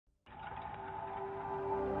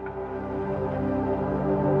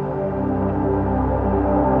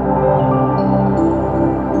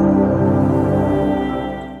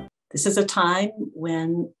This is a time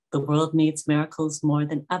when the world needs miracles more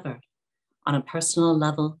than ever. On a personal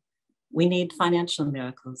level, we need financial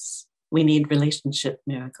miracles. We need relationship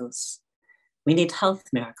miracles. We need health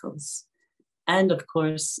miracles. And of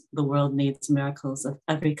course, the world needs miracles of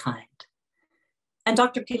every kind. And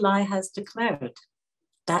Dr. Pillai has declared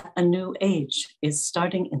that a new age is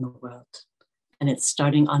starting in the world. And it's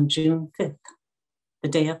starting on June 5th, the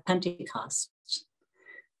day of Pentecost.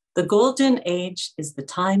 The golden age is the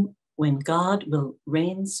time when God will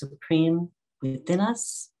reign supreme within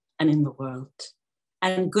us and in the world,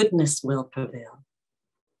 and goodness will prevail.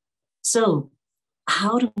 So,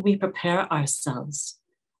 how do we prepare ourselves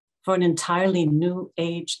for an entirely new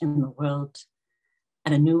age in the world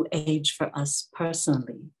and a new age for us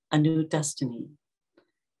personally, a new destiny?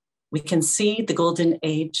 We can see the golden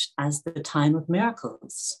age as the time of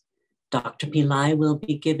miracles. Dr. Pillai will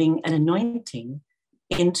be giving an anointing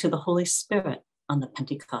into the Holy Spirit on the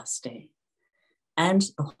Pentecost day. And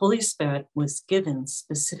the Holy Spirit was given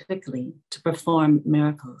specifically to perform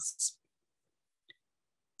miracles.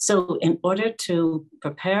 So in order to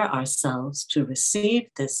prepare ourselves to receive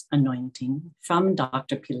this anointing from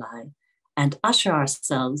Dr. Pillai and usher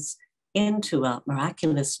ourselves into a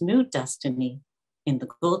miraculous new destiny in the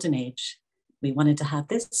Golden Age, we wanted to have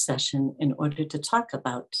this session in order to talk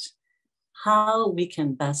about how we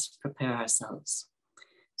can best prepare ourselves.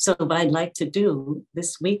 So what I'd like to do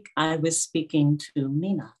this week, I was speaking to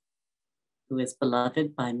Meena, who is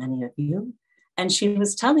beloved by many of you. And she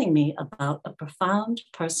was telling me about a profound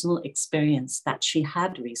personal experience that she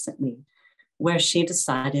had recently, where she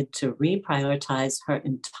decided to reprioritize her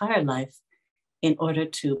entire life in order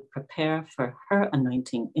to prepare for her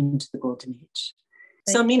anointing into the Golden Age.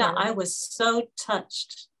 So Meena, I was so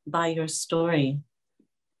touched by your story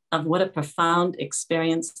of what a profound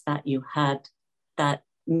experience that you had that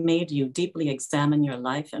made you deeply examine your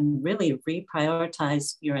life and really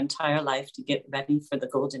reprioritize your entire life to get ready for the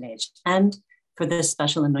Golden Age and for this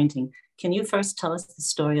special anointing. Can you first tell us the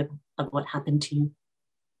story of what happened to you?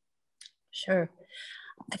 Sure.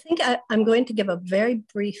 I think I'm going to give a very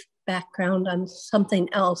brief background on something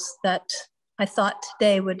else that I thought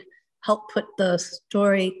today would help put the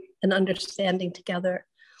story and understanding together.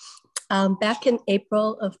 Back in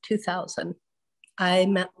April of 2000, I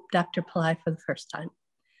met Dr. Pillai for the first time.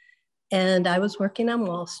 And I was working on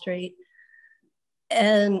Wall Street,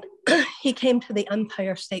 and he came to the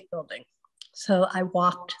Empire State Building. So I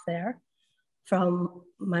walked there from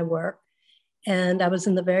my work, and I was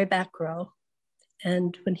in the very back row.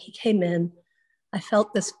 And when he came in, I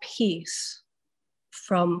felt this peace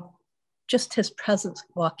from just his presence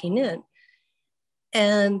walking in.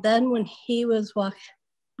 And then when he was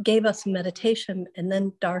gave us meditation and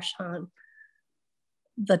then darshan,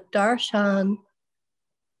 the darshan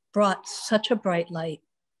brought such a bright light.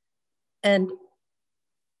 And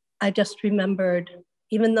I just remembered,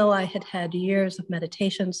 even though I had had years of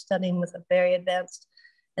meditation studying with a very advanced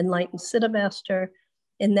enlightened Siddha master,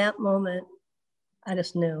 in that moment, I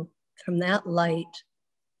just knew from that light,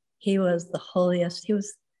 he was the holiest. He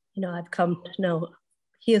was, I've come to know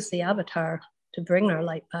he is the avatar to bring our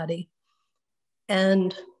light body.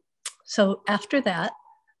 And so after that,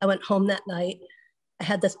 I went home that night. I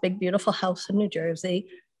had this big, beautiful house in New Jersey.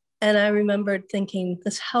 And I remembered thinking,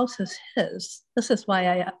 this house is his. This is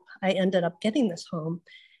why I ended up getting this home.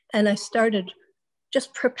 And I started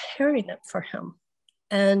just preparing it for him.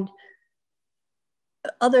 And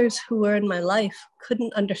others who were in my life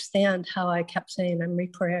couldn't understand how I kept saying, I'm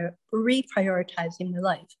reprioritizing my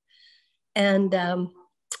life. And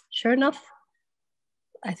sure enough,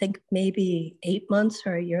 I think maybe 8 months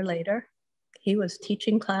or a year later, he was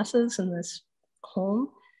teaching classes in this home.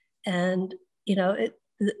 And,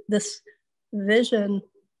 this vision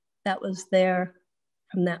that was there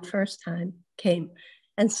from that first time came.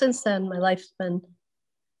 And since then, my life's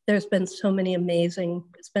there's been so many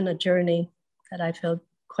it's been a journey that I feel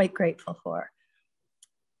quite grateful for.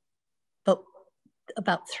 But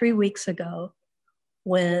about 3 weeks ago,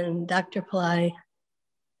 when Dr. Pillai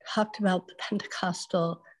talked about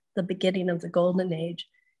the beginning of the Golden Age,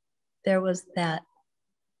 there was that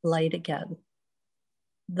light again.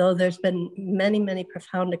 Though there's been many, many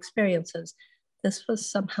profound experiences, this was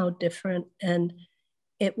somehow different, and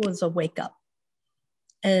it was a wake up.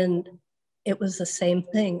 And it was the same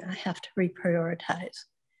thing. I have to reprioritize.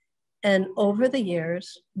 And over the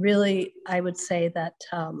years, really, I would say that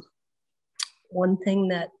one thing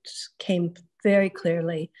that came very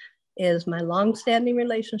clearly is my longstanding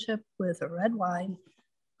relationship with red wine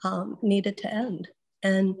needed to end.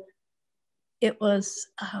 And it was,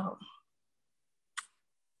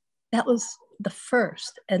 that was the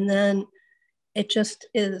first. And then it just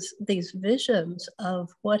is these visions of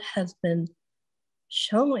what has been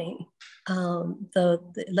showing,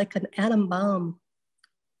 like an atom bomb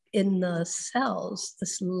in the cells,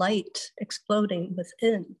 this light exploding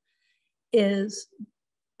within is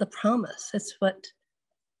the promise. It's what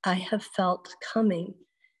I have felt coming.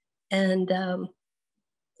 And,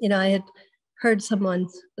 I had heard someone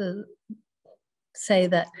say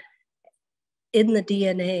that in the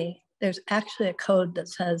DNA, there's actually a code that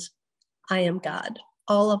says, I am God.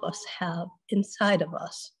 All of us have inside of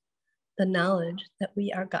us the knowledge that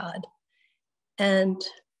we are God. And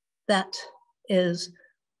that is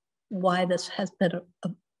why this has been a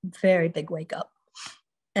very big wake up.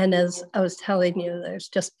 And as I was telling you, there's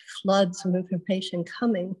just floods of information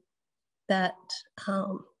coming that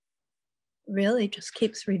really just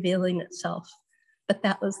keeps revealing itself. But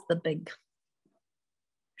that was the big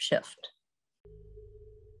shift.